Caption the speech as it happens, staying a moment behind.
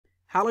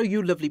Hello,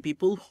 you lovely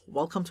people.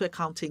 Welcome to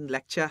accounting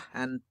lecture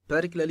and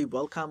particularly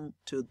welcome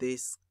to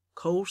this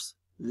course,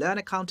 Learn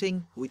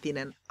Accounting Within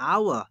an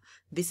Hour.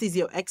 This is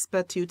your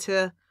expert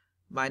tutor.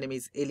 My name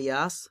is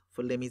Ilyas.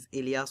 Full name is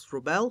Ilyas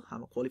Rubel.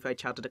 I'm a qualified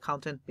chartered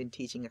accountant, been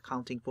teaching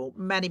accounting for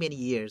many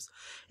years.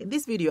 In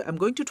this video, I'm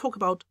going to talk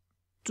about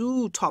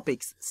two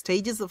topics,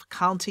 stages of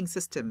accounting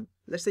system.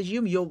 Let's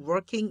assume you're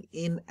working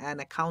in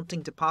an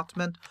accounting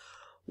department.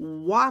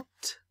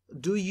 What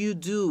do you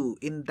do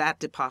in that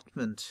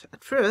department?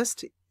 At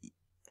first,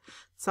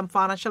 some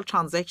financial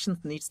transactions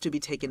needs to be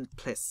taken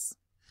place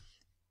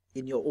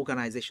in your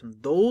organization.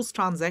 Those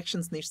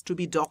transactions needs to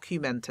be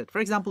documented. For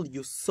example,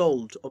 you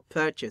sold or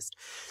purchased.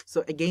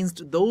 So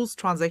against those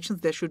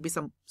transactions, there should be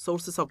some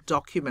sources of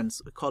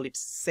documents. We call it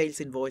sales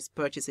invoice,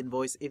 purchase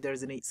invoice. If there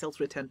is any sales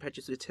return,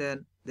 purchase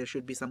return, there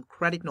should be some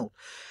credit note.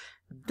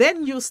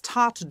 Then you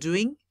start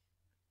doing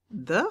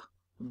the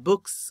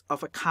books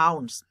of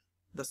accounts.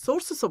 The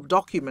sources of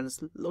documents,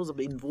 loads of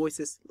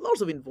invoices,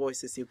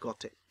 you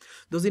got it.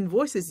 Those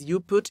invoices you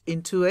put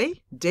into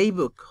a day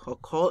book, or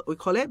we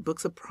call it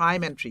books of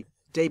prime entry,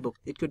 day book.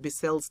 It could be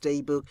sales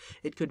day book,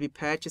 it could be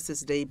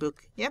purchases day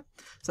book, yeah.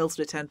 Sales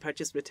return,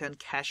 purchase return,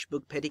 cash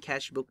book, petty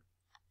cash book.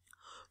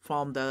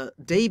 From the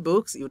day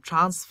books, you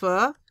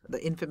transfer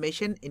the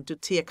information into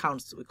T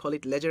accounts. We call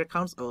it ledger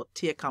accounts or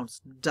T accounts,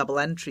 double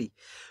entry.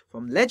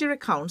 From ledger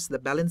accounts, the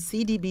balance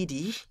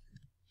CDBD,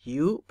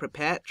 you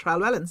prepare trial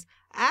balance,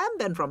 and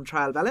then from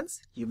trial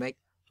balance you make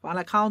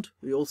final account.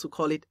 We also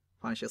call it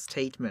financial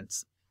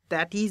statements.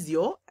 That is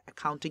your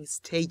accounting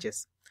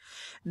stages.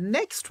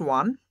 Next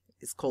one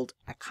is called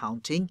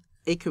accounting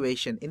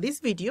equation. In this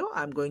video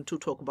I'm going to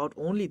talk about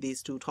only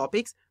these two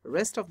topics.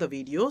 Rest of the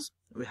videos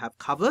we have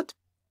covered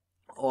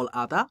all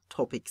other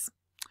topics.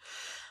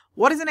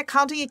 What is an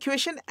accounting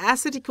equation?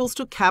 Asset equals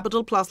to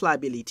capital plus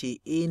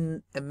liability.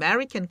 In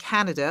America and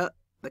Canada,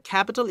 the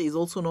capital is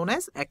also known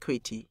as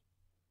equity.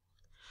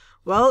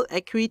 Well,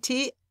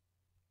 equity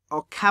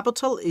or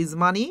capital is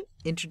money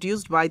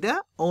introduced by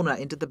the owner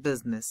into the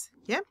business.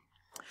 Yeah.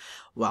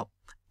 Well,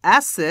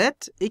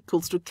 asset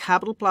equals to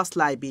capital plus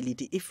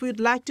liability. If we'd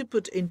like to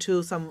put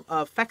into some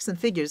facts and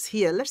figures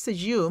here, let's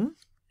assume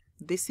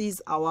this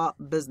is our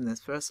business.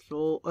 First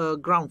floor,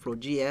 ground floor,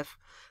 GF,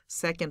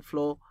 second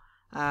floor,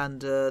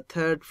 and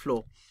third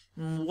floor.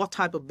 What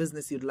type of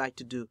business you'd like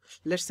to do?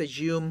 Let's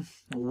assume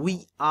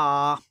we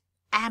are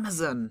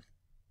Amazon.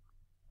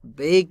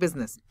 Big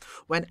business.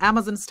 When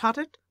Amazon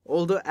started,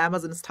 although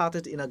Amazon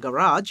started in a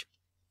garage,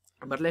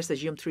 but let's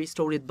assume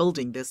 3-story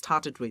building they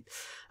started with,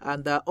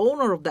 and the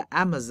owner of the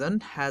Amazon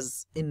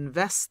has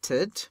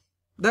invested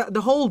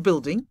the whole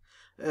building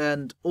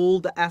and all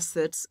the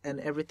assets and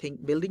everything.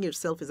 Building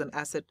itself is an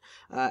asset.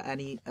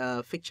 Any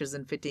fixtures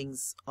and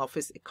fittings,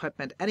 office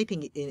equipment,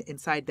 anything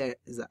inside there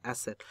is an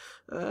asset.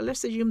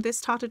 Let's assume they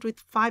started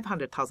with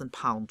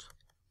 £500,000.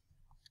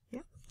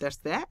 Yeah, that's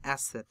their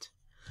asset.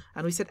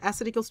 And we said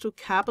asset equals to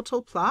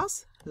capital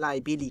plus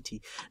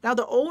liability. Now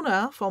the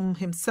owner from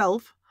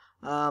himself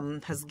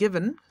has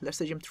given, let's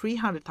assume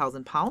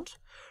 £300,000.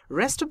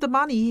 Rest of the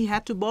money he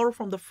had to borrow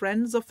from the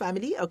friends or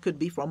family, or could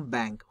be from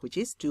bank, which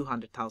is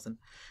 200,000.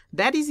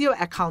 That is your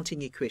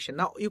accounting equation.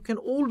 Now you can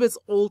always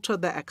alter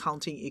the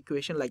accounting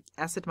equation, like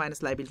asset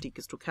minus liability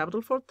equals to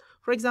capital. For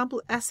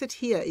example, asset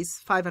here is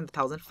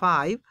 500,000.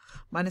 5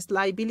 minus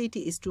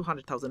liability is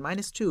 200,000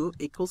 minus 2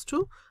 equals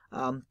to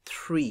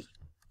 3.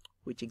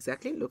 Which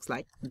exactly looks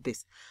like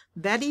this.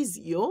 That is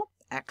your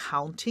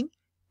accounting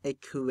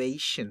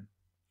equation.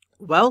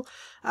 Well,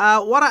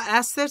 what are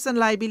assets and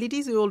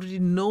liabilities? You already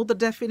know the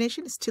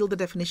definition. Still the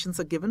definitions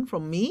are given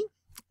from me.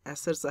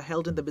 Assets are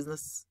held in the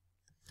business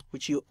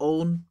which you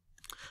own,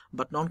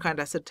 but non-current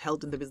asset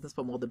held in the business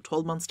for more than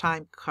 12 months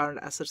time. Current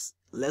assets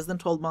less than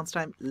 12 months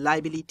time.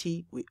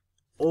 Liability we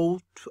owe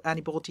to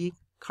anybody,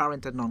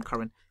 current and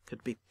non-current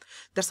could be.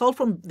 That's all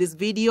from this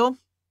video.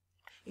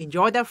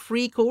 Enjoy the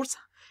free course.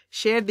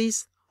 Share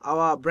this,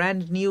 our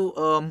brand new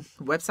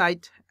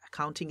website,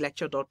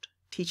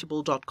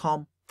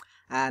 accountinglecture.teachable.com,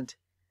 and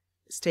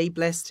stay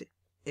blessed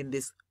in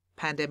this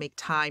pandemic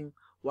time.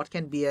 What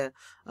can be a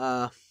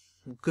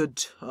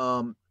good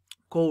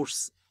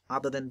course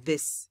other than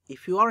this?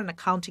 If you are an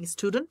accounting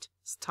student,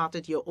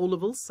 started your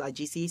O-levels,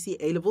 GCSE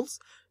A-levels,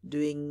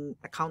 doing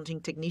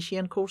accounting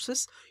technician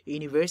courses,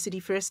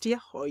 university first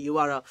year, or you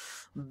are a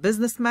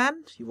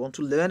businessman, you want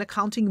to learn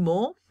accounting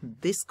more,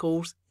 this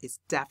course is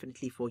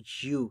definitely for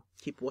you.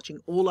 Keep watching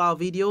all our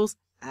videos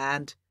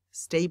and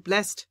stay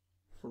blessed.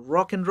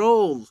 Rock and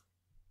roll.